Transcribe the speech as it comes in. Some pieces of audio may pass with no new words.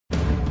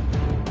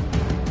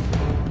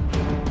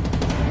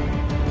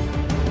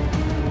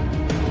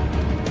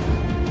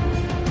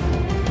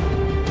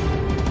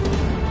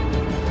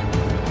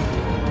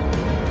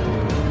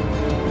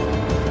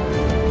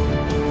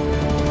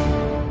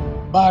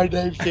My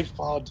name's James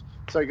Bond.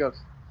 Sorry, go.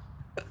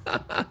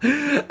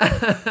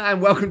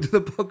 And welcome to the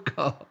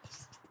podcast.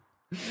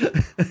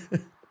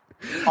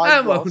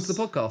 Welcome to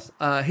the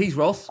podcast. He's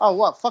Ross. Oh,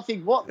 what?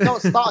 Fucking what? No,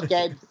 start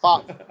again.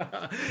 Fuck.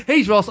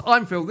 He's Ross.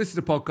 I'm Phil. This is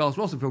a podcast.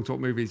 Ross and Phil talk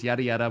movies,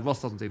 yada, yada.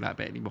 Ross doesn't do that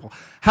bit anymore.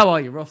 How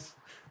are you, Ross?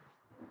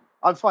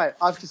 I'm fine.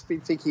 I've just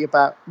been thinking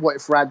about what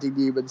if Randy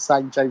Newman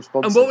sang James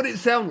Bond. And what would it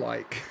sound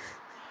like?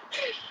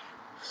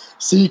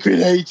 Secret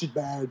agent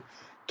man.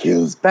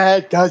 Kills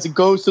bad guys and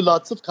goes to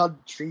lots of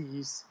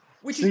countries.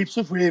 Sleeps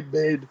with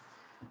women.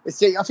 I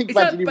think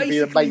Randy Newman would be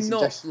an amazing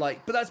not gesture.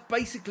 like, but that's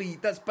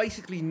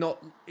basically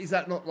not. Is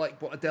that not like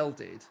what Adele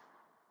did?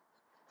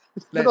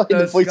 Let not in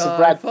the voice of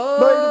Brad.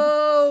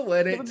 Fall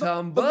when it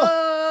tumbles.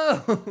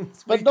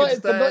 But not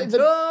in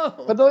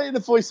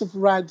the voice of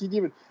Randy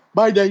Newman.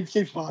 My name's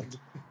James Bond.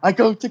 I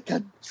go to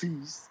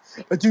countries.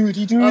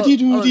 Doody,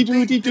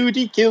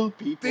 kill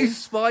people. Do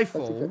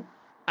Spyfall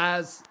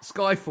as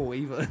Skyfall,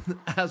 even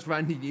as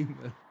Randy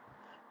Newman.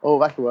 Oh,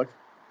 that could work.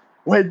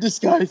 When the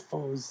sky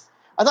falls.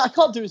 I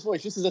can't do his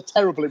voice. This is a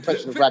terrible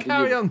impression of Randy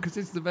Newman. Carry on, because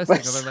it's the best thing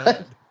I've ever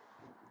heard.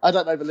 I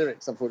don't know the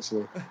lyrics,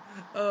 unfortunately.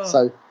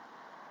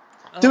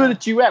 Doing a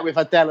duet with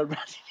Adele and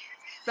Randy.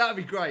 That'd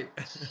be great.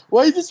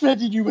 Why does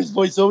Randy Newman's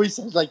voice always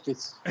sound like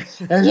this? But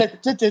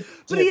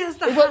he has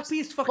the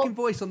happiest fucking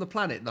voice on the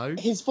planet, though.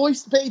 His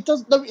voice, but it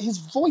doesn't. No, his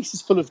voice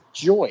is full of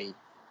joy.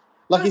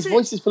 Like his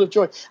voice is full of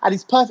joy, and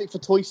he's perfect for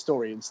Toy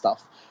Story and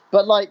stuff.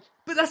 But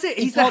that's it.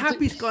 He's the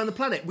happiest guy on the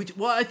planet.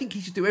 I think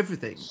he should do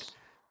everything.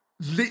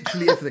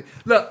 Literally everything.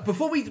 Look,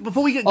 before we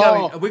get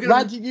going, we're gonna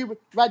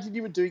Randy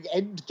Newman doing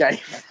Endgame.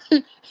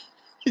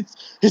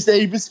 His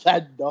name is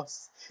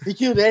Thanos. He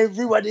killed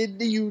everyone in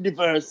the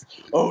universe,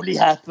 only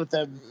half of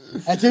them.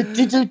 Here come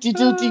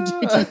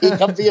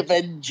the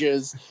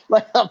Avengers.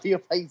 That'd be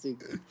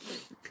amazing.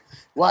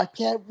 Why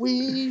can't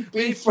we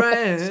be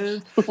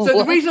friends? So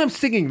the reason I'm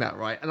singing that,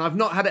 right, and I've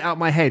not had it out of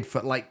my head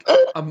for like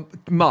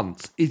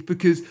months, is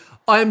because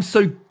I am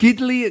so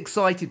giddily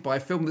excited by a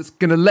film that's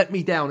going to let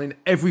me down in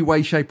every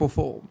way, shape or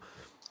form.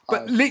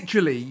 But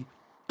literally,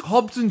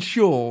 Hobbs and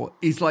Shaw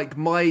is like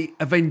my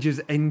Avengers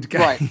Endgame.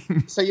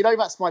 Right. So you know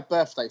that's my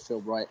birthday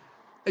film, right?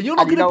 And you're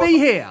not going to be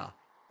here.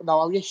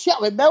 No, I'm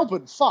in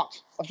Melbourne. Fuck.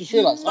 I've just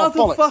realised.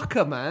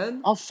 Motherfucker,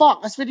 man. Oh,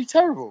 fuck. That's really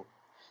terrible.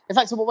 In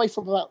fact, I'm away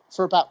for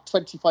about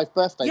 25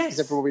 birthdays because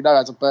everyone we know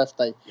has a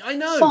birthday. I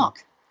know.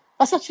 Fuck.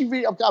 That's actually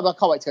really... I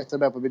can't wait to go to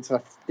Melbourne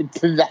into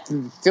that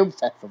film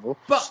festival.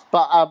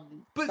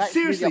 But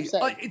seriously,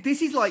 really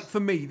this is like, for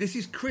me, this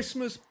is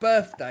Christmas,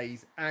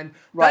 birthdays, and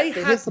right,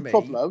 they here's the me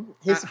problem.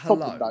 Here's the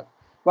problem, though.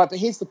 Right, but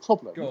here's the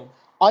problem. Go on.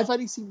 I've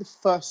only seen the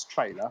first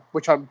trailer,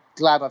 which I'm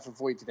glad I've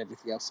avoided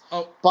everything else.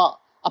 Oh. But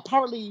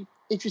apparently,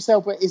 Idris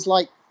Elba is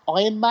like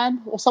Iron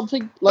Man or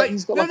something. Like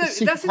he's got a that's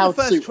in the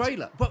first suit.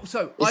 trailer. But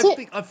so I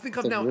think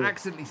I've now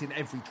accidentally seen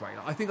every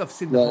trailer. I think I've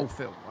seen the whole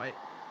film. Right?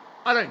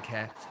 I don't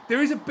care.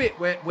 There is a bit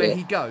where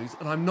he goes,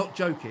 and I'm not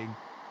joking.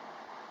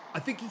 I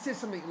think he says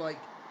something like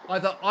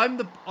either I'm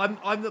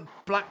the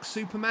Black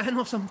Superman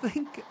or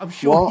something. I'm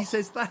sure he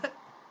says that.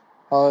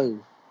 Oh.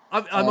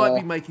 I might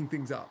be making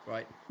things up,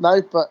 right?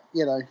 No, but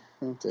you know.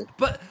 Oh dear.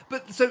 But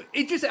so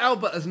Idris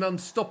Elba as an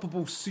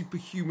unstoppable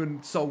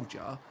superhuman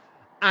soldier,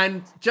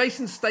 and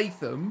Jason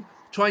Statham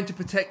trying to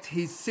protect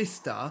his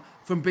sister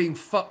from being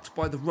fucked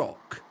by The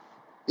Rock.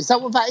 Is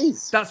that what that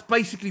is? That's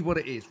basically what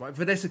it is, right?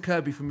 Vanessa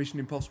Kirby from Mission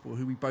Impossible,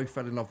 who we both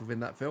fell in love with in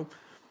that film.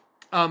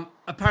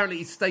 Apparently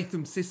it's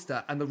Statham's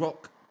sister, and The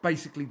Rock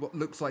basically what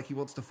looks like he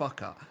wants to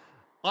fuck her.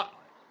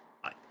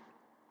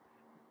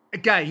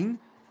 Again,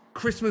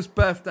 Christmas,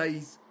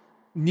 birthdays,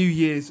 New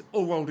Year's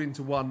all rolled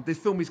into one. This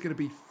film is going to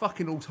be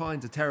fucking all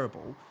kinds of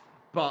terrible,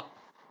 but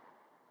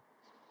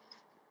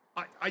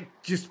I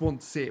just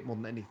want to see it more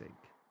than anything.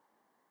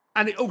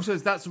 And it also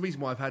is, that's the reason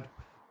why I've had,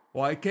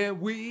 why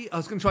can't we? I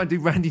was going to try and do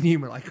Randy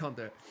Newman. I can't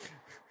do it.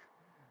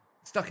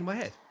 It's stuck in my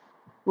head.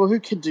 Well, who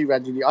can do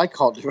Randy Newman? I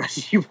can't do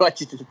Randy Newman. I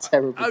just did a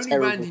terrible, Only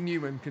Randy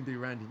Newman can do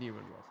Randy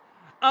Newman,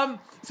 Ross.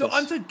 So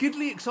I'm so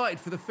giddily excited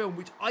for the film,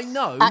 which I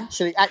know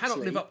cannot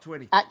live up to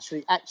anything.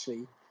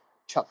 Actually,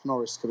 Chuck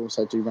Norris could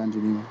also do Randy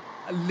Newman.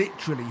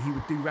 Literally, he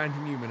would do Randy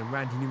Newman, and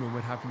Randy Newman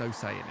would have no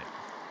say in it.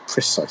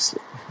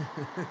 Precisely.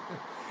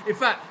 In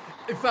fact,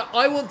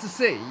 I want to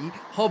see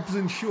Hobbs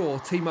and Shaw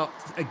team up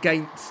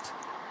against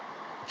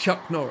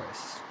Chuck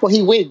Norris. Well,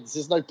 he wins.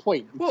 There's no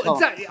point. Well,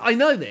 exactly. I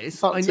know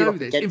this.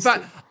 In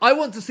fact, I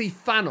want to see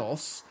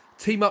Thanos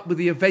team up with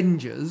the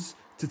Avengers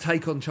to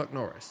take on Chuck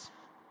Norris.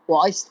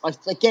 Well,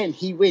 again,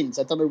 he wins.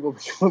 I don't know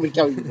where we're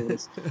going with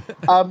this.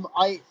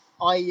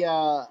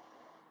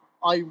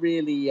 I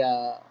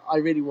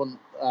really want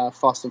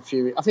Fast and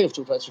Furious. I think I've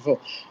talked about this before.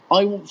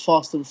 I want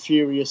Fast and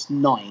Furious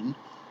 9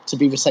 to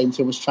be the same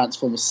film as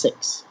Transformers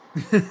 6.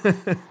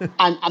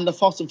 and the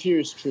Fast and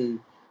Furious crew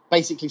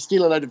basically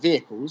steal a load of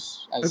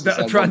vehicles. That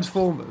are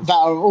Transformers. That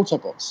are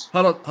Autobots.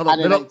 Hold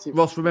on.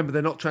 Ross, remember,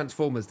 they're not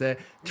Transformers. They're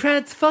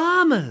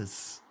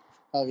Transformers.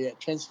 Oh, yeah,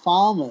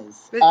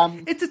 Transformers.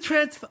 It's a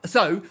Transformer.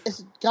 So, it's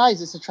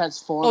a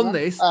Transformer. On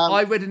this,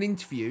 I read an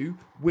interview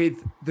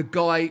with the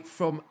guy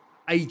from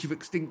Age of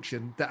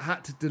Extinction that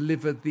had to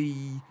deliver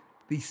the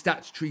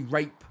statutory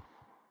rape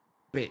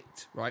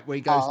bit, right, where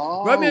he goes,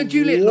 Romeo and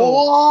Juliet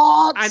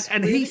law,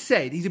 and he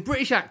said, he's a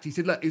British actor, he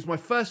said, look, it was my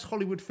first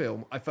Hollywood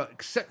film, I felt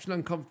exceptionally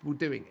uncomfortable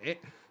doing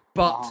it,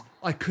 but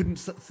I couldn't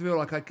feel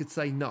like I could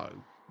say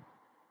no.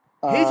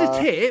 Here's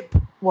a tip.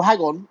 Well, hang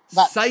on.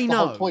 That's say the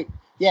no. Whole point.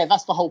 Yeah,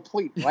 that's the whole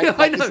point, right? Yeah,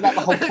 like, isn't that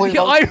the whole point?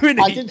 The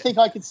irony. I didn't think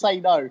I could say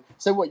no.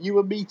 So what, you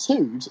were Me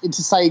Too'd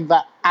into saying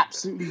that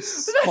absolutely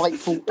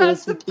spiteful,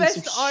 that's awful the best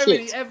piece of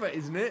irony shit. ever,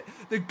 isn't it?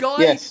 The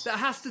guy that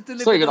has to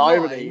deliver the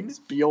irony. line It's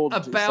beyond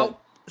about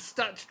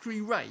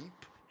statutory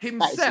rape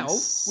himself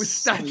was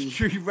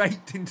statutory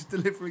raped into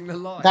delivering the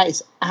line. That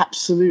is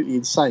absolutely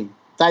insane.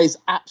 That is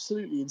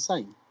absolutely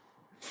insane.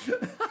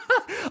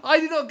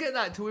 I did not get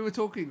that until we were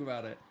talking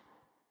about it.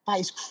 That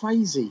is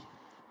crazy.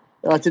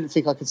 I didn't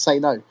think I could say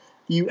no.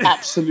 You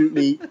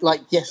absolutely,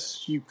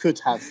 yes, you could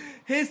have.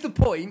 Here's the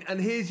point,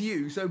 and here's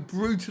you so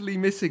brutally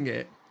missing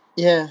it.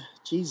 Yeah,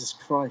 Jesus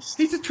Christ.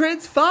 He's a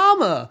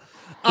transformer.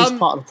 He's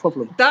part of the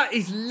problem. That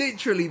is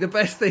literally the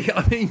best thing.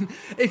 I mean,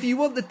 if you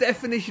want the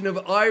definition of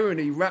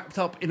irony wrapped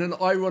up in an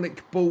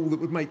ironic ball that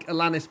would make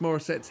Alanis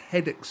Morissette's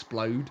head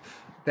explode,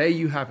 there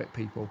you have it,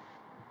 people.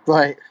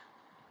 Right.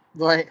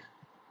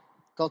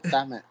 God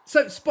damn it.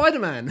 So,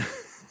 Spider-Man...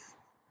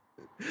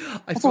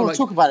 I don't want to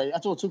talk about it. I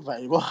don't want to talk about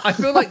it anymore. I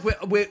feel like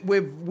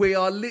we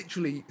are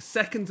literally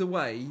seconds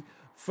away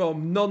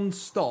from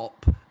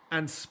Non-Stop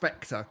and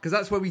Spectre, because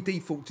that's where we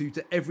default to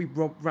every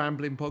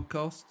rambling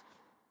podcast.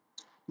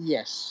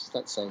 Yes,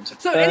 that sounds.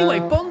 So anyway,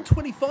 Bond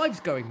 25 is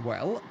going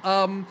well.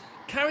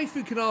 Cary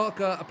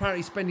Fukunaga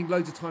apparently spending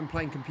loads of time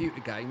playing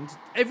computer games.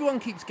 Everyone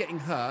keeps getting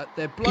hurt.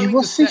 They're blowing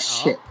the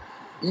set up.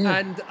 Yeah.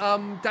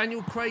 And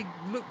Daniel Craig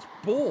looked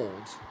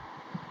bored.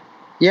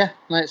 Yeah,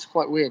 no, it's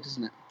quite weird,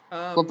 isn't it?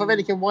 But then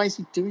again, why is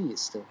he doing it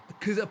still?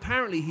 Because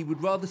apparently he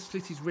would rather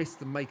slit his wrist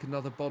than make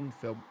another Bond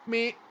film.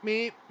 Me.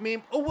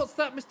 Oh, what's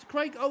that, Mr.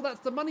 Craig? Oh, that's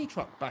the money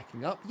truck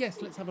backing up.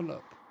 Yes, let's have a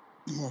look.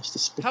 Yeah, it's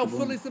despicable. How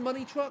full is the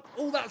money truck?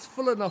 Oh, that's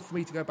full enough for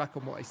me to go back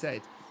on what I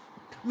said.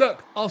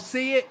 Look, I'll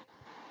see it.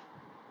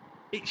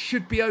 It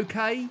should be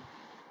okay.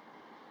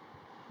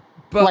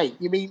 But wait,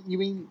 you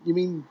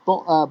mean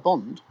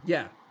Bond?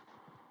 Yeah.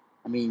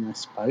 I mean, I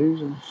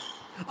suppose.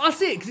 I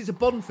see it because it's a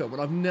Bond film,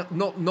 and I've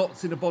not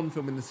seen a Bond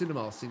film in the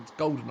cinema since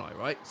GoldenEye,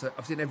 right? So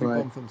I've seen every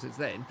Bond film since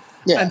then,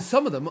 and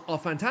some of them are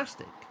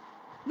fantastic.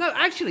 No,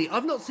 actually,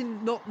 I've not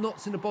seen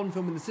a Bond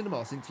film in the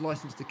cinema since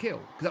License to Kill,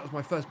 because that was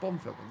my first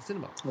Bond film in the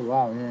cinema. Oh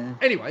wow, yeah.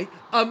 Anyway,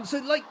 so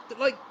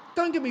like,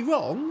 don't get me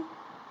wrong,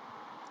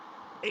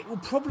 it will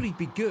probably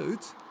be good.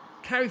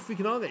 Cary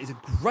Fukunaga is a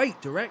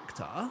great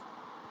director.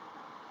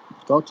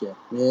 Gotcha.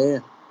 Yeah.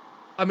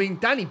 I mean,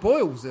 Danny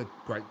Boyle's a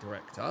great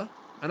director.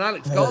 And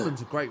Alex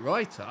Garland's a great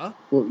writer.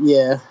 Well,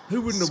 yeah.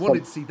 Who wouldn't have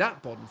wanted to see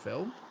that Bond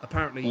film?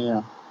 Apparently,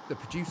 the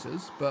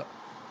producers. But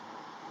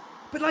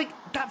like,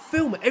 that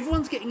film,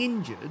 everyone's getting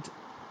injured.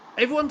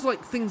 Everyone's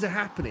like, things are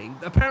happening.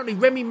 Apparently,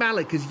 Rami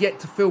Malek has yet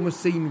to film a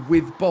scene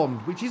with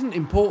Bond, which isn't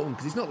important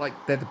because it's not like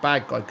they're the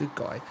bad guy, good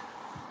guy.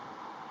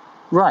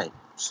 Right.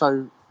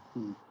 So...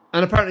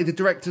 And apparently the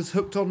director's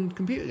hooked on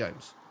computer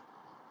games.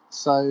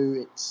 So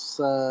it's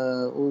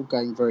all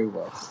going very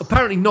well.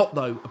 Apparently not,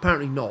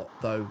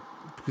 though.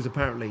 Because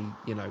apparently,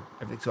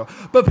 everything's all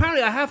right. But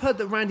apparently I have heard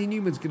that Randy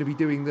Newman's going to be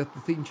doing the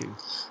theme tune.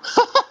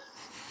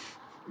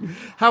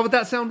 How would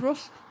that sound,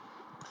 Ross?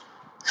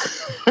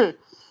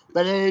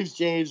 My name's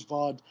James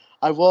Bond.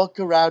 I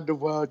walk around the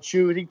world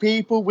shooting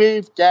people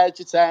with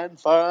gadgets and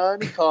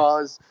funny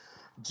cars.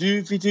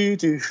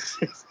 Doofy-doo-doo.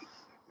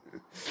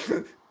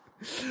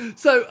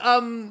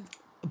 So,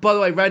 by the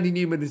way, Randy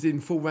Newman is in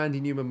full Randy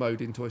Newman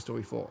mode in Toy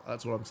Story 4.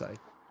 That's what I'm saying.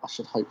 I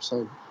should hope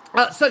so.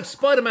 So,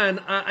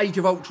 Spider-Man Age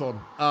of Ultron.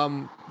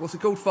 What's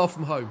it called? Far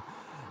From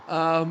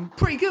Home.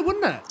 Pretty good,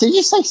 wasn't it? Did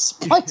you say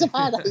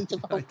Spider-Man Age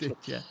of Ultron? I did,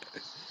 yeah.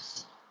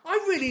 I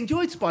really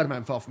enjoyed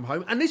Spider-Man Far From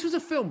Home. And this was a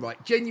film,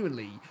 right,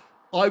 genuinely,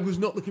 I was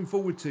not looking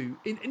forward to.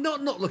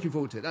 Not looking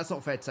forward to it, that's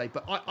not fair to say.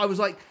 But I was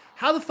like,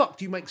 how the fuck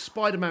do you make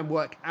Spider-Man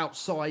work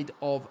outside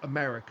of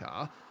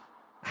America?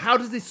 How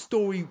does this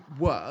story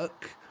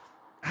work?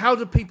 How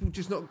do people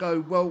just not go,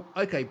 well,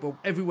 okay, well,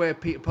 everywhere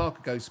Peter Parker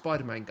goes,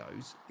 Spider-Man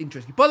goes.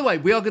 Interesting. By the way,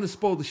 we are going to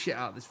spoil the shit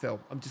out of this film.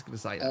 I'm just going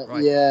to say that,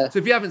 right? Yeah. So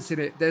if you haven't seen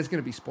it, there's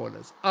going to be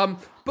spoilers.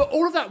 But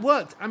all of that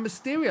worked, and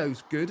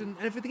Mysterio's good, and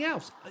everything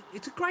else.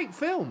 It's a great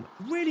film.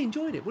 I really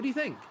enjoyed it. What do you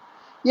think?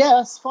 Yeah,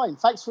 that's fine.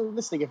 Thanks for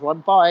listening,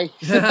 everyone. Bye.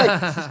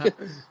 I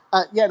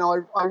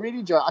really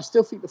enjoy it. I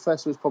still think the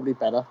first one was probably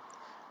better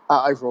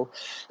overall.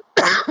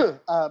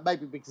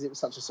 Maybe because it was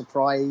such a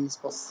surprise,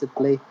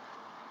 possibly.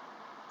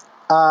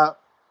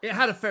 It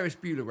had a Ferris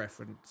Bueller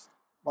reference.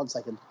 1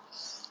 second.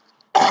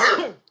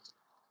 There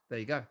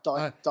you go.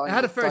 It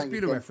had a Ferris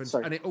Bueller reference,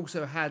 and it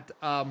also had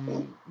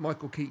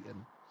Michael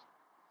Keaton.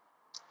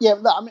 Yeah,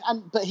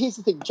 but here's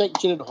the thing: Jake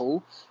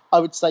Gyllenhaal, I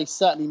would say,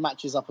 certainly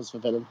matches up as the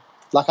villain.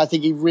 Like, I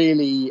think he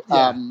really,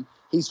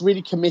 he's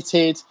really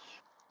committed.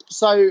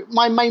 So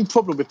my main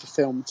problem with the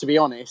film, to be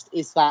honest,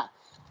 is that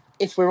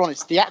if we're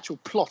honest, the actual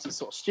plot is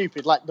sort of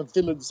stupid. Like, the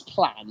villain's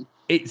plan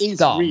is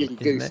dumb, really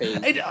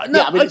goofy.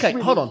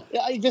 Hold on.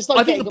 There's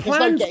I think the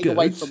plan's getting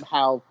away from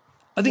how.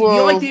 I think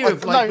the idea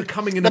of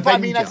becoming an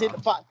Avenger.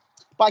 But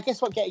I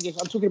guess what I'm getting is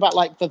I'm talking about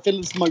like the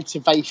villain's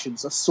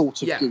motivations are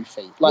sort of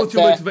goofy. Like, what's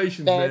your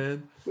motivations,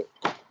 man?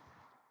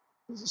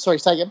 Sorry,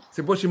 say again.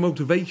 So what's your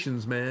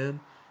motivations, man?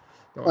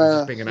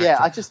 Oh,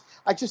 I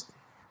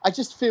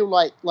just feel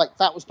like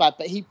that was bad.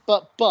 But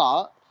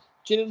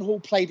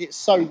Gyllenhaal played it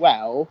so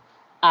well,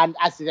 and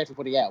as did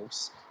everybody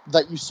else,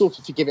 that you sort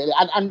of forgive it.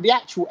 And the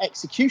actual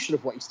execution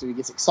of what he's doing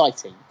is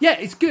exciting. Yeah,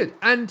 it's good.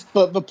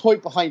 But the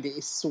point behind it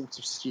is sort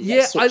of stupid.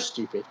 Yeah,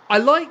 stupid. I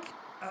like,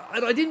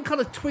 and I didn't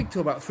kind of twig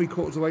till about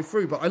 3/4 of the way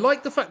through, but I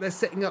like the fact they're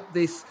setting up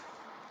this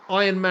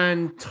Iron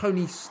Man,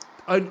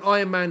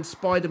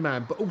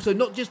 Spider-Man, but also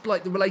not just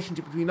like the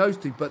relationship between those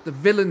two, but the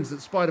villains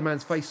that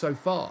Spider-Man's faced so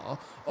far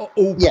are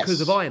all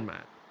because of Iron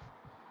Man.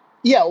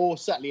 Yeah, or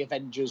certainly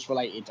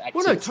Avengers-related activity.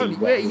 Well, no, Tony,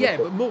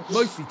 but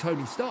mostly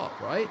Tony Stark,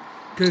 right?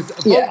 Because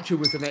Vulture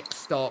was an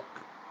ex-Stark,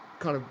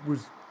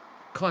 was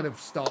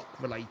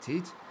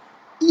Stark-related.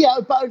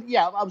 Yeah, but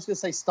I was going to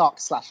say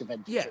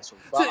Stark/Avengers. Yeah,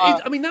 but,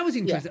 that was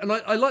interesting, and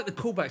I like the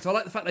callbacks. I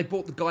like the fact they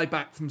brought the guy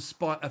back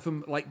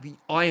from like the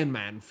Iron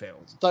Man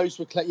film. Those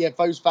were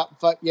those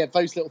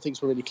little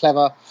things were really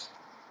clever.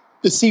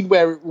 The scene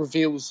where it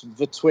reveals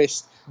the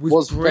twist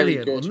was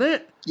brilliant, very good. Wasn't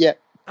it? Yeah,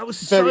 that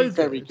was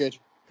very good.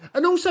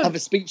 And also the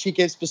speech he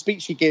gives,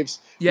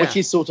 which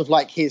is sort of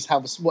like here's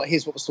what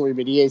the story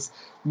really is,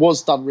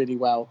 was done really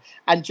well.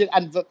 And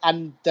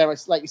there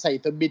is, like you say,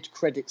 the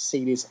mid-credits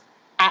scene is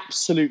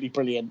absolutely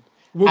brilliant.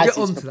 We'll get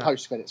on to that.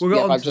 Post-credits.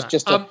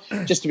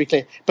 Just to be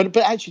clear. But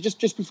actually,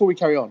 just before we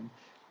carry on,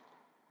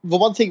 the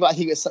one thing that I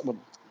think is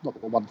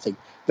not the one thing,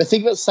 the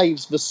thing that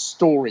saves the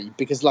story,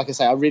 because like I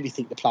say, I really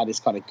think the plan is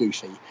kind of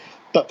goofy.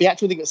 But the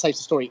actual thing that saves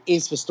the story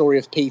is the story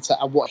of Peter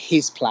and what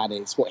his plan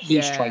is, what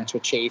he's trying to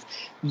achieve.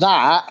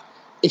 That,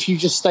 if you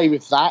just stay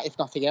with that, if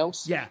nothing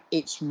else,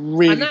 it's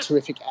really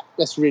terrific.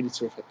 That's really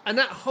terrific. And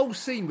that whole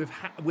scene with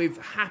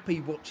Happy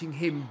watching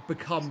him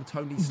become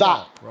Tony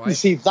Stark, right? You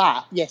see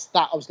that? Yes,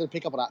 that I was going to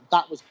pick up on that.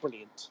 That was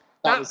brilliant.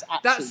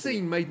 That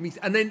scene made me,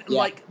 and then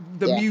like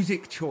the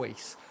music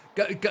choice.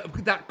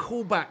 That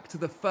callback to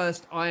the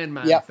first Iron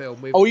Man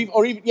film,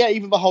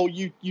 even the whole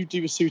you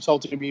do a suit, I'll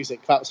do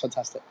music. That was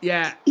fantastic.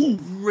 Yeah,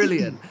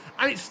 brilliant.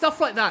 And it's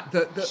stuff like that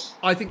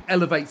I think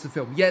elevates the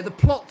film. Yeah, the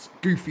plot's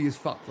goofy as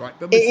fuck, right?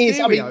 But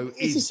Mysterio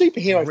it's a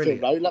superhero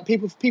film, though. Like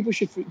people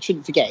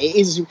shouldn't forget it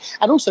is,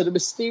 and also the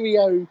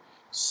Mysterio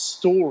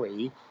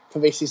story for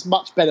this is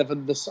much better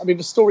than the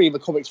story in the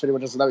comics. For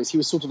anyone who doesn't know, is he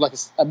was sort of like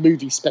a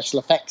movie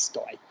special effects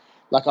guy.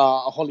 Like a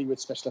Hollywood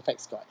special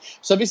effects guy.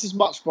 So this is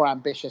much more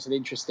ambitious and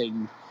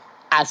interesting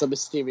as a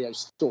Mysterio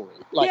story.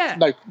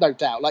 No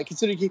doubt. Like,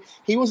 considering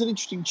he was an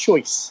interesting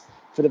choice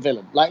for the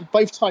villain. Like,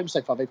 both times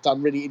so far, they've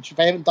done really interesting.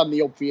 They haven't done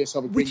the obvious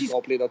of a Green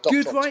Goblin or Doctor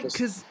Octopus. Right?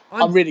 Because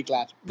I'm really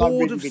glad.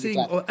 Bored of seeing,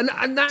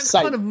 and that's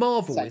kind of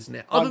Marvel, isn't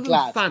it? Other than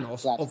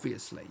Thanos,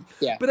 obviously.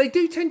 Yeah. But they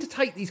do tend to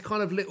take these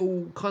kind of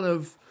little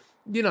we're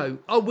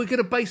going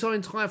to base our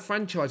entire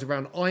franchise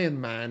around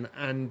Iron Man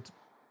and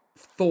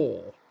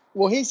Thor.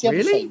 Well, here's the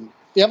other thing.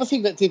 The other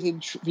thing that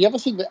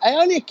it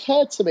only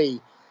occurred to me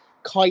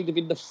kind of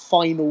in the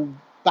final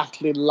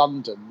battle in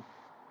London.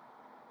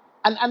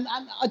 And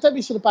I don't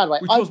mean sort of bad way.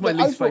 Which was my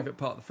least favourite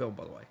part of the film,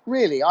 by the way.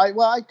 Really? I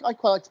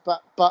quite liked it,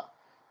 but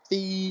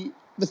the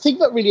thing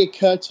that really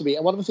occurred to me,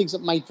 and one of the things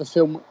that made the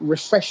film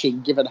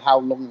refreshing, given how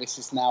long this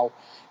is now,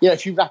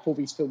 if you wrap all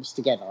these films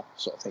together,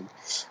 sort of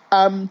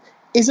thing,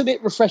 isn't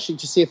it refreshing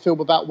to see a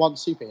film about one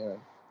superhero?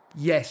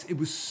 Yes, it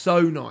was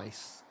so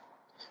nice.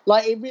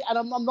 And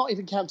I'm not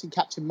even counting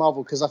Captain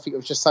Marvel because I think it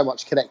was just so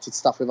much connected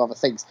stuff with other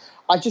things.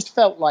 I just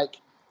felt like,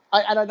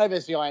 I know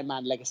there's the Iron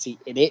Man legacy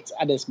in it,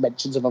 and there's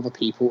mentions of other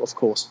people, of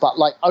course, but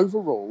like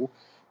overall,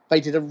 they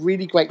did a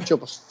really great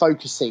job of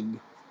focusing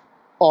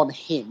on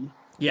him,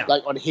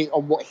 like on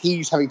what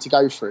he's having to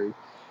go through,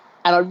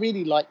 and I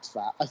really liked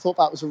that. I thought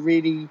that was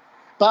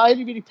but I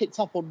only really picked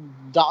up on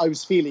that. I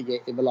was feeling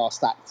it in the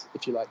last act,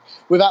 if you like,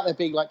 without there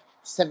being like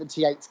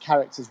 78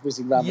 characters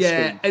whizzing around the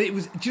screen. Yeah, and it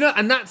was,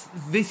 and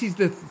this is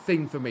the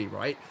thing for me,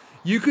 right?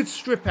 You could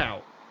strip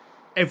out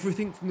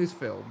everything from this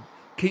film,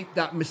 keep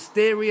that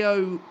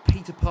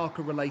Mysterio-Peter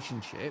Parker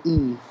relationship,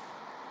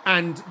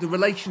 and the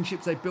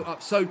relationships they built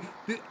up. So,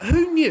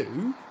 who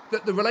knew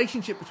that the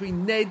relationship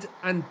between Ned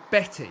and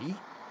Betty...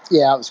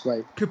 Yeah, that was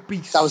great. ...could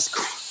be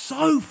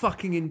so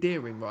fucking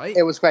endearing, right?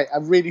 It was great,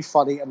 and really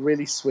funny, and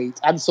really sweet,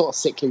 and sort of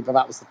sickly, but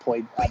that was the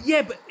point. But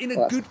in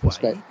a good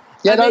way.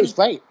 Yeah, it was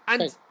great.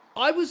 And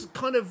I was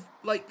kind of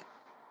like,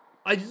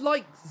 I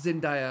liked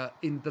Zendaya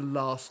in the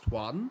last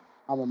one.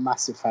 I'm a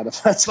massive fan of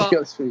her, to be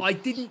honest with you. I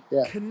didn't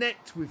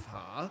connect with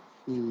her.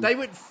 They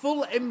went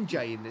full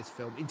MJ in this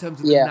film in terms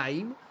of the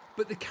name,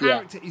 but the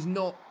character is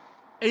not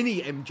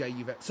any MJ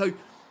you've ever. So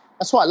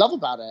that's what I love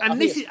about it.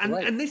 And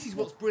this is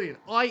what's brilliant.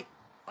 I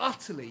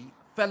utterly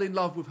fell in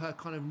love with her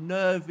kind of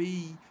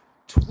nervy,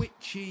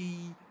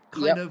 twitchy,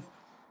 kind of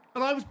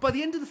And I was, by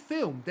the end of the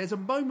film, there's a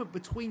moment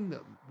between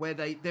them where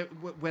they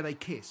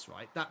kiss,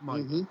 right? That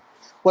moment. Mm-hmm.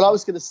 Well, I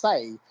was going to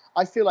say,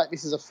 I feel like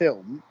this is a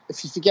film.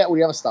 If you forget all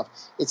the other stuff,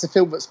 it's a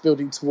film that's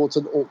building towards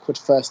an awkward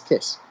first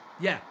kiss.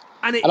 Yeah,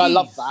 and I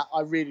love that.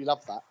 I really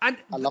love that. And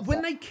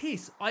when they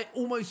kiss, I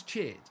almost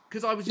cheered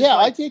because I was just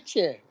I did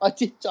cheer. I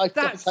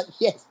was like,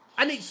 yes.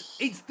 And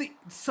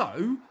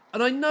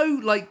and I know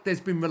like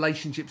there's been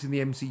relationships in the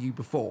MCU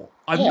before.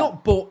 I've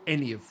not bought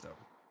any of them.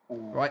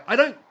 Right, I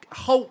don't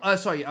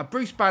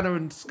Bruce Banner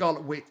and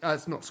Scarlet Witch.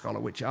 It's not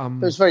Scarlet Witch. It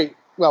was very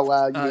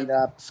well. You mean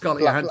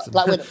Scarlett Johansson,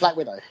 Black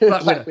Widow.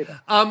 Black Widow.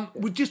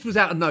 Just was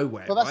out of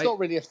nowhere. But that's not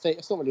really a thing.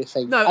 It's not really a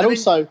thing. No, and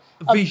also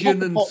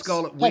Vision and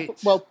Scarlet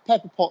Witch.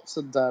 Pepper Potts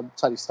and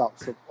Tony Stark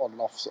from on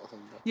and off sort of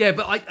thing. Yeah,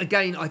 but I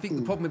think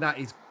the problem with that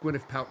is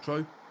Gwyneth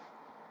Paltrow.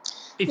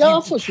 If I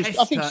you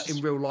think test her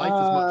in real life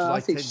as much as I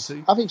tend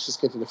to. I think she's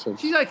good in the film.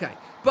 She's okay.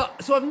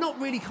 But so I've not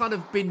really kind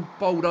of been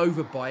bowled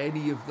over by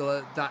any of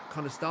that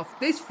kind of stuff.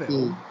 This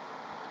film,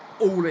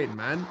 all in,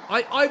 man.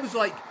 I was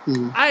like,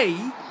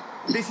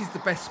 this is the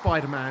best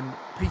Spider-Man,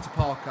 Peter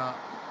Parker,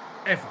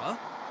 ever.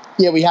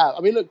 Yeah, we have.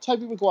 I mean, look,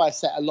 Tobey Maguire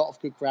set a lot of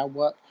good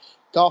groundwork.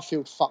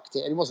 Garfield fucked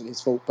it, and it wasn't his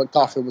fault, but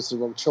Garfield was the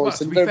wrong choice.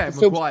 Well, to be fair,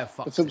 Maguire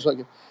fucked it.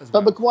 Good.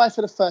 But Maguire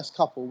for the first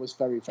couple was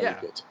very, very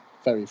good.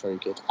 Very, very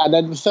good. And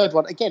then the third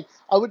one, again,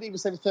 I wouldn't even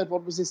say the third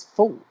one was his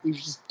fault. He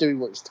was just doing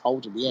what he was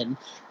told in the end.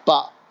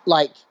 But,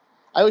 like,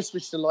 I always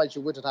wished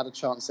Elijah Wood had had a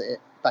chance at it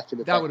back in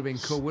the day. That would have been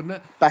cool, wouldn't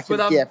it? Back in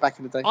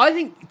the day. I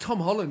think Tom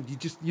Holland,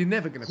 you're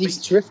never going to beat him.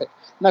 He's terrific.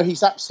 No,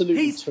 he's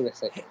absolutely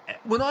terrific.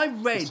 When I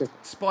read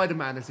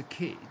Spider-Man as a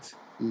kid,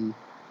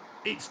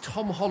 it's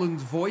Tom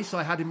Holland's voice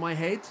I had in my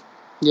head.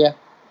 Yeah.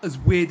 As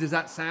weird as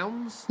that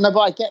sounds. No,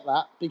 but I get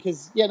that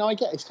because, I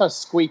get it. It's kind of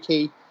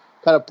squeaky,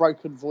 kind of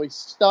broken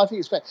voice. No, I think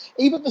it's great.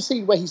 Even the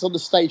scene where he's on the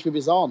stage with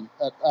his aunt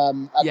at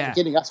the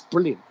beginning, that's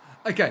brilliant.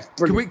 Okay,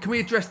 can we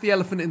address the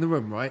elephant in the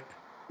room, right?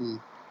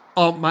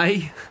 Aunt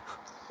May.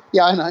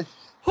 Yeah, I know.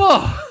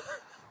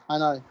 I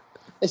know.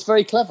 It's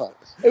very clever.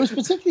 It was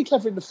particularly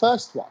clever in the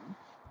first one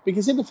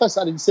because in the first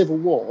one, in Civil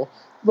War,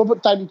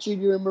 Robert Downey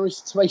Jr. and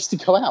Marissa Tomei to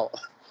go out.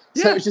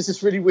 So it was just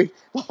this really weird.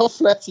 The whole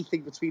flirty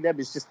thing between them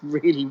is just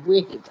really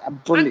weird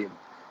and brilliant.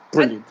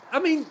 Brilliant. I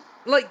mean,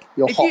 like,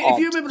 if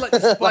you remember, like,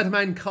 the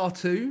Spider-Man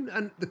cartoon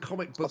and the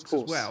comic books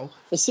as well.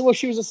 Well,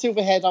 she was a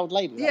silver-haired old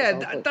lady.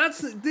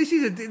 This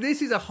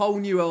is a whole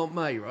new Aunt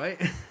May,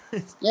 right?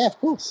 Yeah, of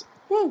course.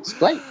 Well, it's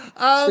great.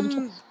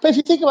 But if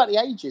you think about the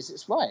ages,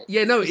 it's right.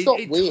 Yeah, no, it's not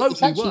weird.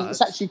 Totally works.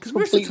 It's actually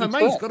completely Marissa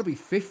Tomei's got to be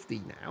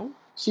 50 now.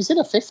 She's in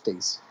her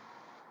 50s.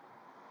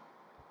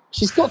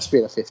 She's got to be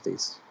in her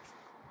 50s.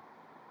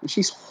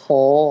 She's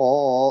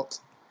hot.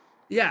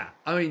 Yeah,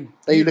 I mean...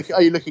 Are you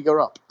looking her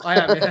up? I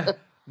am, yeah.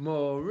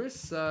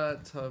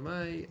 Marissa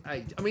Tomei,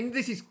 age. I mean,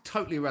 this is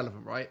totally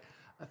irrelevant, right?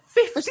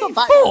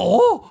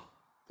 54?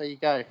 There you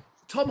go.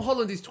 Tom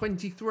Holland is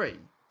 23.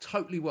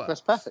 Totally works.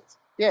 That's perfect.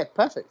 Yeah,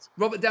 perfect.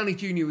 Robert Downey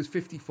Jr. was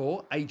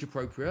 54, age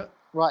appropriate.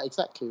 Right,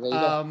 exactly. There you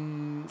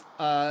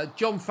go.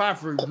 Jon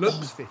Favreau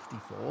looks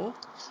 54.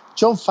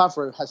 Jon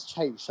Favreau has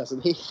changed,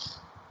 hasn't he?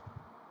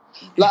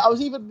 Like, I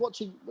was even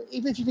watching,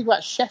 even if you think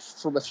about Chef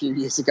from a few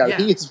years ago,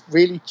 he has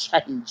really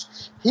changed.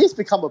 He has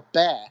become a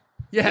bear.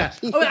 Yeah.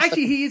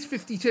 Actually, he is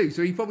 52,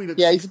 so he probably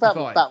looks 65. He's about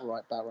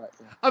right.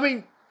 Yeah. I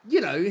mean,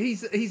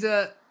 he's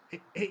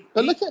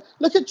But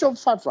look at Jon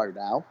Favreau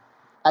now,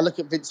 and look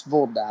at Vince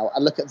Vaughn now,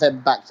 and look at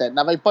them back then.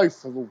 Now, they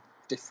both are all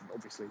different,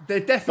 obviously. They're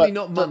definitely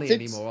not money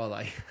anymore, are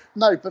they?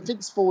 No, but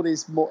Vince Vaughn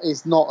is not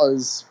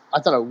as, I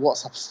don't know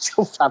what's up with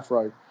Jon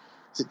Favreau.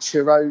 Is it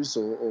churros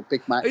or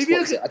Big Macs? If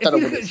you look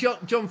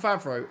at Jon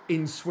Favreau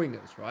in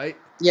Swingers, right?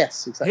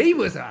 Yes, exactly. He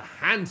was a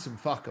handsome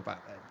fucker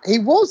back then. He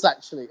was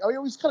actually. I mean, he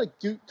was kind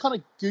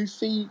of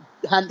goofy,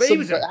 handsome. But he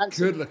was a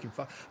good-looking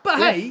fucker. But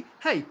hey,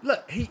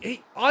 look,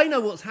 I know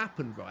what's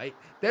happened, right?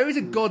 There is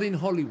a god in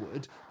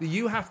Hollywood that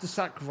you have to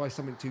sacrifice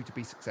something to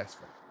be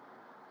successful.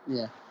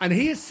 Yeah. And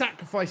he has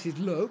sacrificed his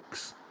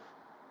looks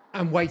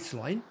and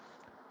waistline.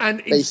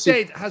 And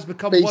instead has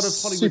become one of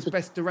Hollywood's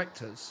best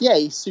directors. Yeah,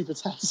 he's super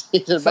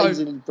talented and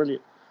amazingly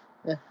brilliant.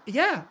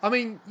 Yeah, I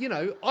mean,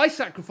 I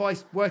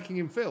sacrificed working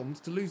in films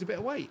to lose a bit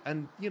of weight.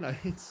 And,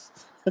 it's...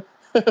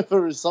 the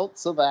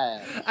results are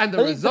there. And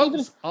the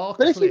results are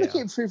clear. But if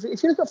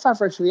you look at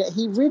Favreau,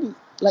 he really,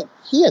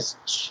 he has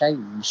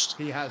changed.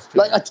 He has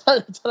changed. I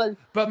don't know.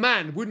 But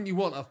man, wouldn't you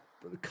want a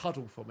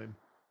cuddle from him?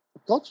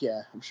 God,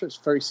 yeah. I'm sure it's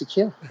very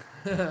secure.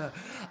 The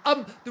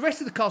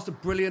rest of the cast are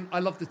brilliant. I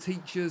love the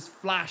teachers.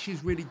 Flash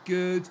is really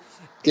good.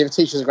 Yeah, the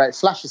teachers are great.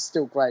 Flash is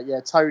still great.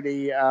 Yeah,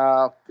 Tony.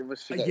 I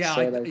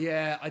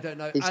don't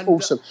know. He's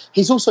awesome.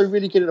 He's also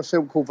really good in a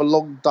film called The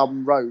Long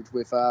Dumb Road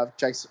with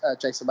Jason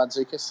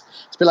Mantzoukas.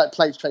 It's been like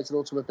Planes, Trains and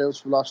Automobiles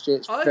from last year.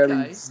 It's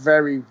very,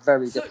 very,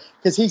 very good.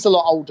 Because he's a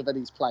lot older than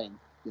he's playing,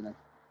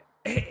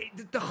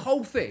 The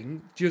whole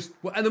thing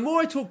and the more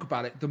I talk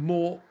about it, the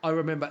more I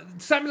remember.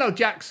 Samuel L.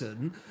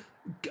 Jackson,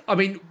 I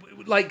mean,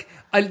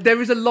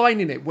 there is a line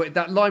in it, where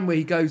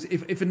he goes,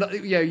 if you're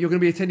going to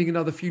be attending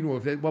another funeral,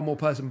 if one more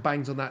person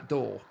bangs on that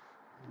door.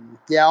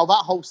 Yeah, oh,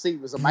 that whole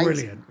scene was amazing.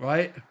 Brilliant,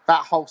 right?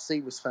 That whole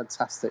scene was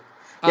fantastic.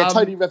 Yeah,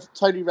 Tony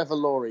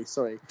Revolori,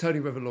 sorry. Tony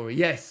Revolori,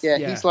 yes. Yeah,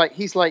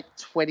 he's like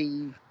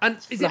 20. And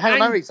is it?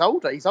 No, he's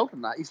older. He's older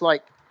than that. He's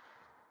like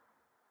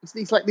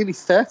nearly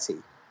 30.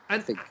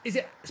 And is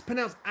it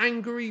pronounced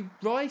Angourie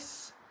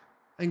Rice?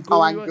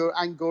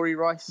 Angourie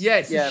Rice.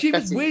 Yeah, so she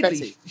was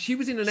weirdly. She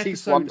was in an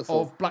episode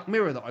of Black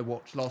Mirror that I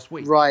watched last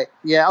week. Right.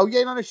 Yeah. Oh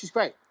yeah. No, she's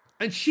great.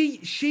 And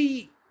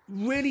she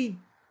really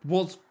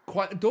was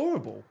quite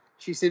adorable.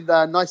 She's in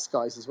Nice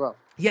Guys as well.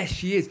 Yes,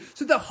 she is.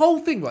 So the whole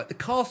thing, right? The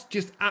cast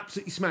just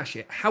absolutely smash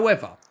it.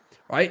 However,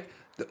 right,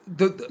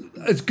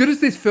 as good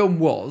as this film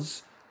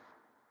was,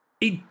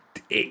 it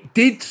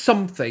did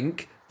something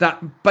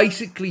that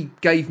basically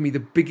gave me the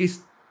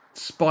biggest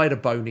spider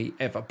bony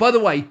ever. By the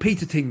way,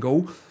 Peter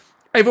Tingle,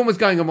 everyone was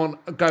going on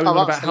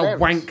about how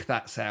wank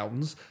that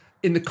sounds.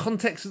 In the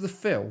context of the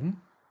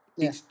film,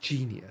 it's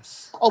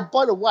genius. Oh,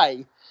 by the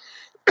way,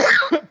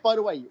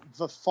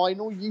 the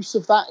final use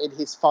of that in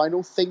his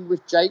final thing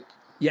with Jake,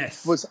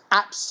 was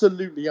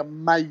absolutely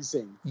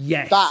amazing.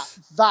 Yes,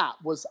 that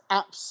was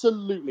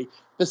absolutely,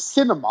 the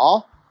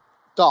cinema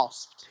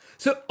gasped.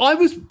 So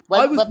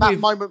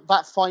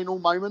that final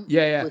moment,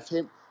 with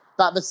him,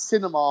 that the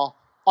cinema,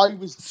 I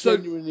was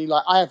genuinely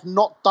like, I have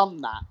not done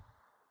that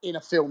in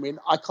a film in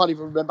I can't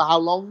even remember how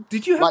long.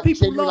 Did you have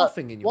people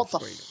laughing in your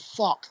screening? What the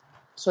fuck?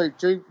 So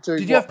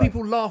did you have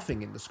people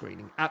laughing in the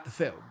screening at the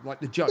film,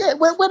 like the jokes? Yeah,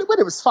 when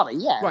it was funny,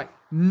 yeah. Right.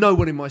 No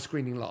one in my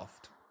screening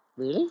laughed.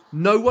 Really?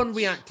 No one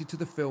reacted to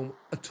the film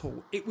at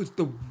all. It was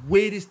the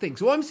weirdest thing.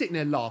 So I'm sitting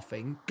there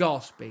laughing,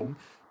 gasping,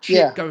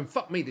 going,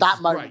 "Fuck me, this is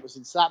great."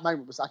 That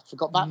moment was. I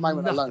forgot that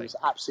moment alone was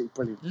absolutely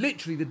brilliant.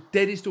 Literally the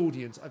deadest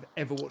audience I've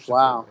ever watched a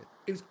film with.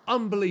 It was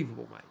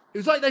unbelievable, mate. It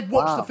was like they'd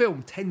watched the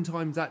film 10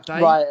 times that day.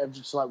 Right, I'm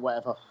just like,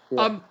 whatever.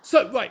 Yeah.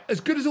 As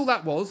good as all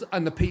that was,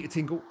 and the Peter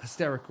Tingle,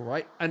 hysterical,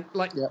 right? And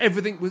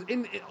everything was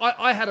in.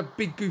 I had a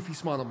big goofy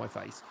smile on my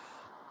face.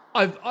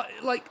 I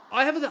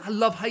have a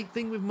love-hate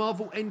thing with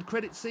Marvel end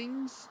credit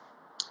scenes.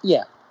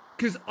 Yeah.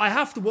 Because I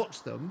have to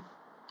watch them.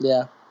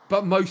 Yeah.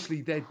 But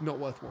mostly they're not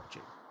worth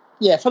watching.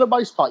 Yeah, for the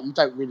most part, you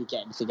don't really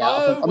get anything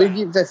out of them. I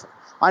mean,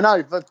 I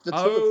know the two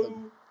of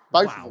them,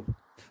 both of them.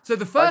 So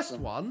the first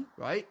one,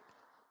 right?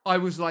 I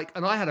was like,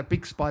 and I had a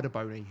big spider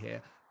boning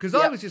here because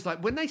I was just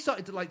like, when they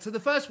started to so the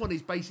first one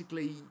is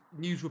basically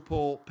news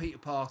report, Peter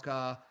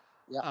Parker,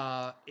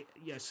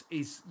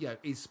 is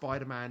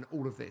Spider-Man,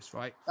 all of this,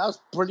 right? That was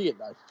brilliant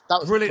though. That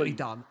was brilliantly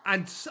done,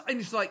 and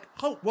it's like,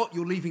 oh, what,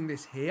 you're leaving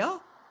this here?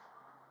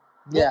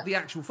 What the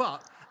actual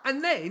fuck?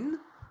 And then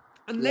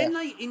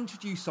they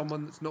introduce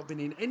someone that's not been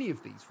in any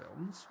of these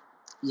films.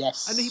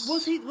 Yes, and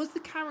was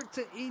the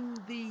character in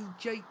the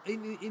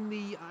in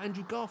the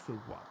Andrew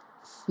Garfield one.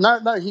 No,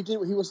 he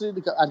didn't. He wasn't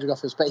in the Andrew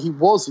Garfield, but he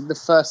was in the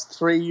first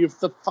 3 of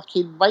the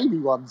fucking Raimi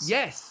ones.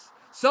 Yes.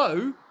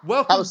 So,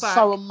 welcome back,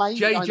 so amazing.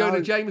 J. Jonah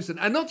Jameson.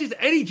 And not just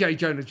any J.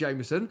 Jonah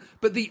Jameson,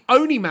 but the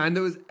only man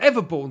that was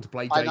ever born to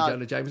play J.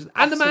 Jonah Jameson.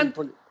 And the man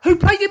who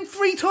played him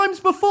 3 times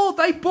before.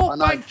 They brought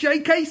back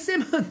J.K.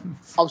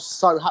 Simmons. I was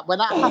so happy. When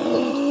that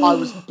happened, I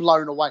was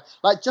blown away.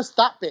 Like, just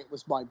that bit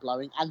was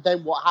mind-blowing. And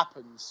then what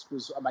happens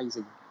was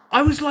amazing.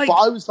 I was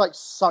like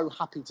so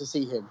happy to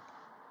see him.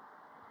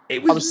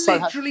 It was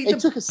literally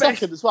It took a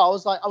second as well.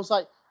 I was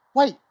like,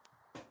 wait,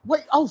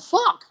 oh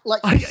fuck!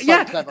 Like,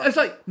 clever. It's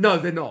like, no,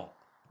 they're not.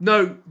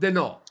 No, they're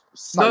not.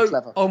 So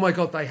clever. Oh my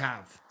god, they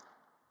have.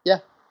 Yeah.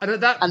 And at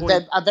that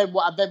point, and then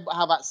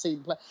how that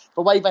scene play,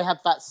 the way they have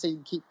that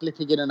scene keep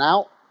blipping in and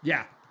out.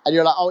 Yeah. And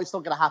you're like, oh, it's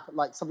not going to happen.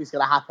 Like, something's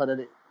going to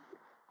happen,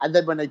 and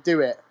then when they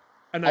do it,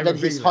 and then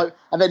his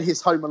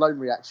Home Alone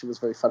reaction was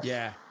very funny.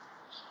 Yeah.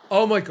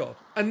 Oh my god!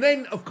 And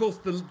then, of course,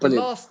 the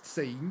last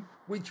scene,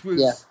 which was.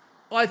 Yeah.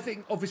 I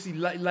think, obviously,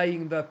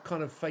 laying the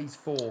kind of phase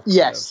 4.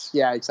 Yes,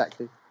 yeah,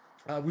 exactly.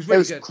 Was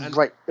really good.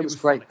 Great. It was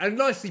great. Fun. And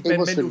nicely,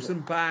 Ben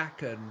Mendelsohn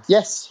back. And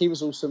yes, he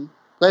was awesome.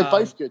 They were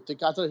both good. I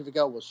don't know who the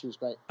girl was. She was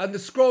great. And the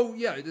scroll,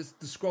 the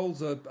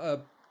scrolls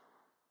are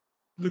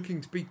looking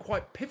to be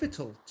quite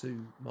pivotal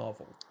to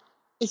Marvel.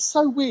 It's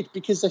so weird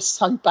because they're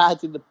so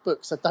bad in the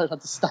books. I don't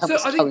understand. So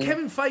I think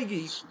Kevin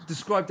Feige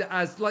described it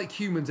as, like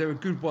humans, there are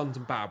good ones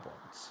and bad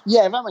ones.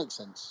 Yeah, that makes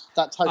sense.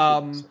 That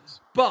totally makes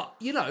sense. But,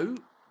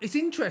 it's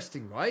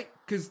interesting, right?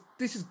 Because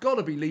this has got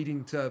to be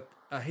leading to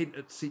a hint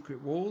at Secret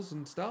Wars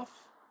and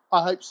stuff.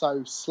 I hope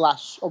so.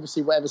 /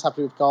 obviously whatever's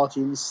happening with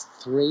Guardians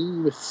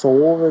 3, with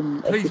Thor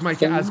and please everything.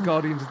 Make it as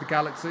Guardians of the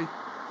Galaxy.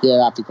 Yeah,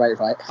 that'd be great,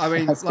 right? I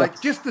mean,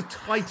 just the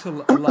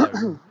title alone.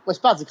 Well, it's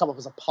bad to come up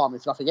as a pun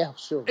if nothing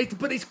else, sure.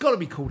 But it's got to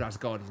be called as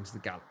Guardians of the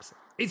Galaxy.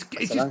 It's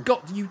just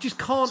got. You just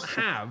can't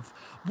have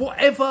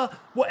whatever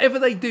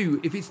they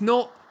do if it's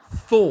not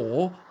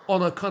Thor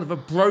on a kind of a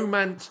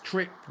bromance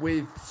trip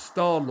with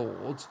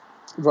Star-Lord.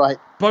 Right.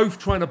 Both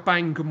trying to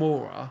bang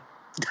Gamora.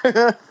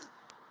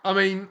 I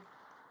mean...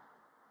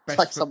 It's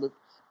like some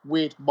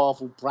weird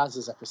Marvel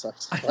Brazzers episode.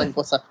 Like,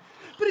 what's that?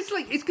 But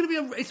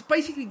it's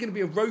basically going to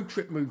be a road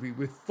trip movie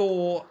with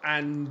Thor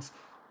and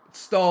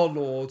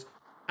Star-Lord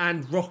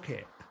and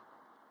Rocket.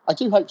 I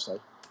do hope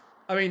so.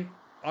 I mean,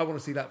 I want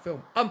to see that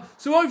film.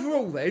 So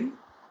overall then,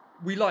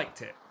 we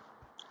liked it.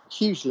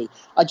 Hugely.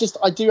 I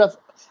do have,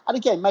 and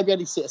again, maybe I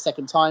need to see it a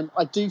second time.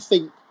 I do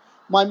think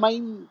my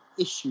main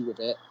issue with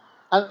it,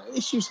 and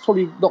issue's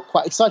probably not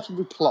quite exciting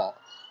with plot,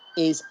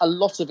 is a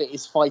lot of it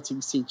is fighting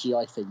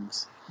CGI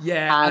things.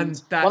 Yeah,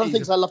 and one of the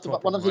things I loved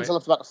about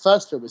the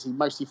first film is he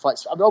mostly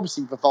fights. I mean,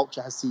 obviously the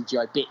Vulture has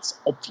CGI bits,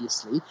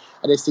 obviously,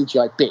 and there's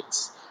CGI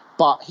bits,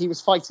 but he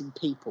was fighting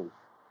people,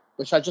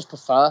 which I just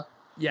prefer.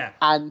 Yeah.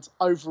 And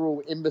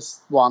overall, in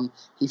this one,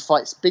 he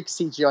fights big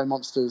CGI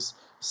monsters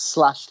 /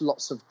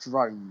 lots of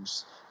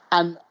drones,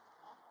 and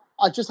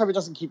I just hope it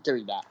doesn't keep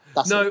doing that.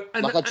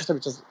 I just hope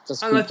it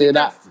doesn't keep doing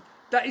that.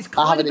 That is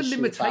kind of a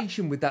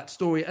limitation with that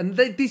story, and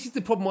this is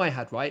the problem I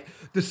had. Right,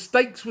 the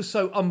stakes were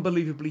so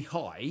unbelievably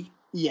high.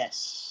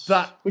 Yes,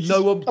 that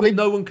no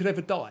one could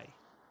ever die.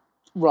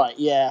 Right.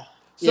 Yeah.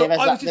 So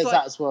there's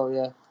that as well.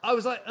 Yeah. I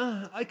was like,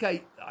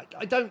 okay,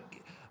 I don't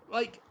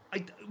like.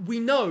 We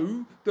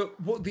know that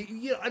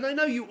and I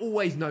know you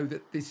always know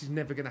that this is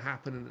never going to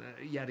happen,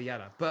 and yada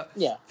yada. But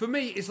for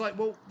me, it's like,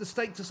 well, the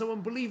stakes are so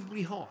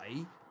unbelievably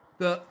high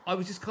that I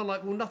was just kind of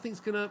like, well, nothing's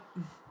gonna.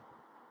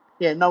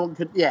 Yeah, no one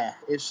could. Yeah,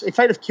 if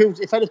they'd have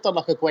done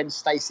like a Gwen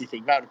Stacy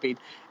thing, it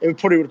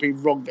probably would have been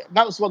wrong.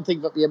 That was one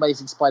thing that the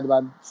Amazing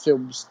Spider-Man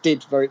films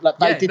did very. Like,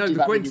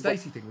 the Gwen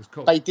Stacy thing was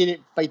cool. They did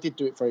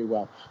do it very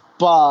well,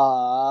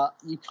 but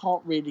you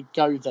can't really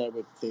go there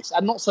with this,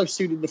 and not so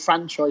soon in the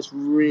franchise,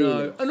 really.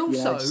 No, and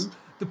also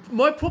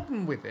my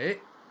problem with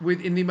it,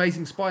 in the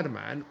Amazing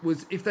Spider-Man,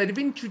 was if they'd have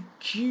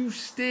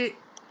introduced it.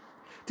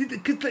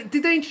 Did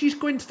they introduce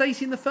Gwen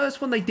Stacy in the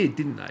first one? They did,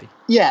 didn't they?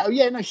 Yeah.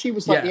 No, she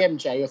was like the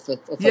MJ of those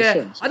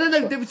films. I don't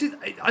know. There was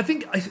I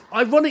think,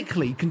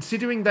 ironically,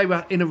 considering they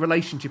were in a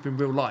relationship in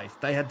real life,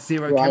 they had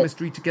zero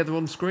chemistry together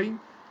on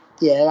screen.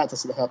 Yeah, that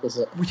doesn't help, does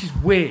it? Which is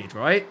weird,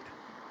 right?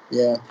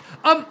 Yeah.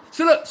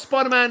 So look,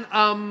 Spider-Man,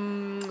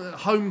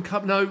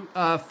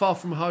 Far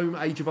From Home,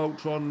 Age of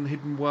Ultron,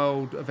 Hidden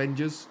World,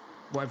 Avengers,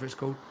 whatever it's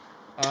called,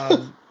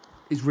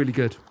 is really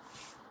good.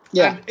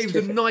 Yeah, and it was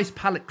a nice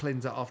palate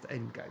cleanser after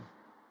Endgame.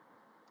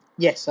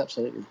 Yes,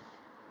 absolutely.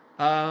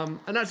 And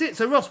that's it.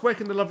 So Ross, where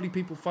can the lovely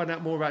people find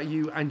out more about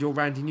you and your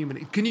Randy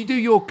Newman? Can you do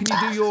your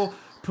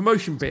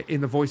promotion bit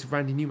in the voice of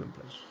Randy Newman,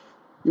 please?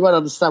 You won't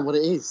understand what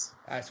it is.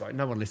 That's right.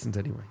 No one listens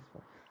anyway.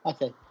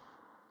 Okay.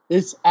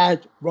 It's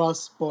at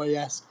Ross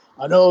Boyask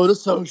on all the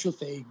social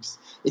things.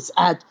 It's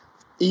at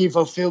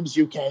Evo Films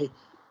UK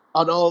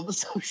on all the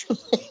social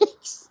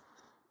things.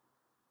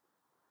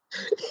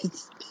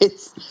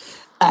 It's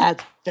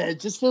at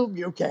Vengeance Film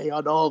UK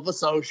on all the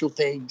social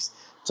things.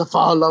 To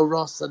follow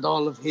Ross and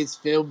all of his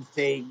film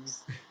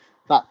things.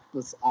 That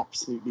was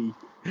absolutely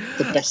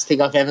the best thing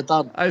I've ever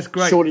done. That's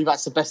great. Surely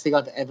that's the best thing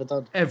I've ever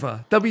done.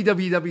 Ever.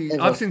 www.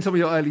 I've seen some of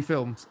your early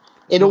films.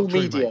 In all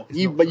media.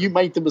 You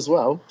made them as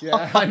well.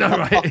 Yeah, I know,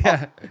 right?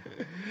 Yeah.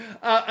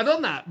 And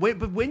on that,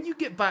 but when you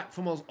get back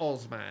from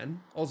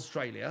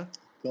Australia.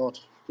 God,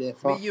 yeah.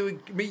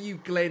 Me, you,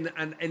 Glenn,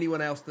 and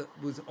anyone else that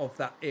was of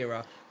that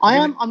era.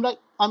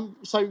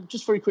 So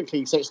just very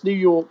quickly. So it's New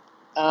York.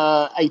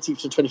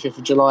 18th to 25th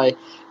of July,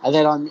 and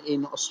then I'm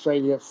in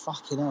Australia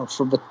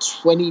from the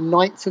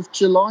 29th of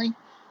July,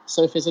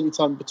 so if there's any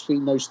time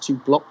between those two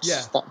blocks,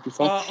 that would be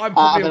fine. I'm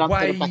probably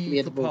away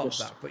for part of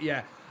that, but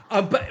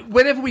but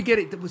whenever we get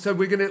it, so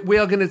we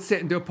are gonna sit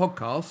and do a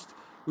podcast,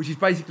 which is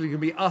basically gonna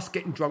be us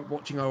getting drunk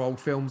watching our old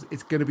films.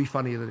 It's gonna be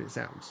funnier than it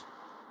sounds.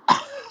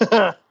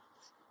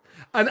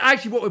 And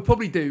actually, what we'll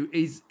probably do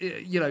is,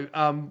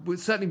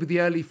 certainly with the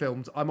early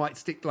films, I might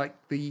stick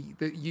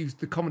use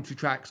the commentary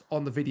tracks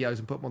on the videos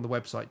and put them on the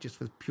website just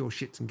for pure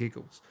shits and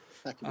giggles.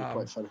 That could be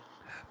quite funny.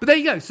 But there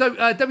you go. So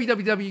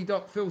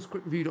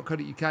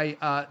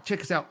www.philsquickreview.co.uk. Check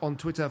us out on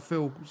Twitter.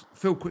 Phil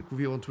Quick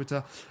Review on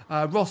Twitter.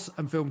 Ross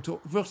and Phil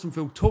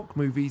Talk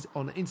Movies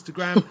on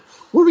Instagram.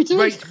 What are we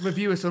doing? Rate,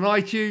 review us on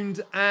iTunes,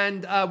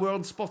 and we're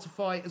on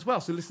Spotify as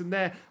well. So listen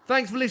there.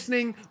 Thanks for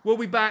listening. We'll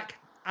be back.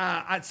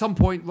 At some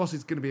point. Ross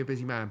is going to be a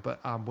busy man,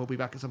 but we'll be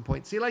back at some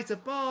point. See you later.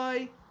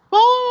 Bye.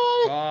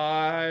 Bye.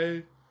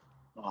 Bye.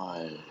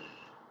 Bye.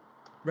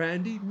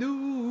 Randy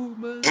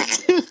Newman.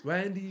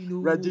 Randy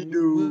Newman. Randy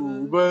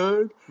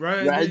Newman.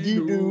 Randy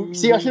Newman.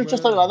 See, I should have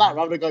just done it like that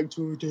rather than going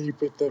too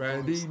deep with the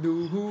Randy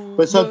Newman.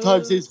 But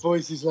sometimes his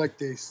voice is like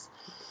this.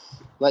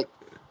 Like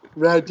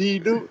Randy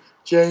Newman.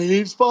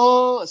 James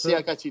Bond. See,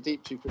 I got too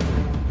deep too quickly.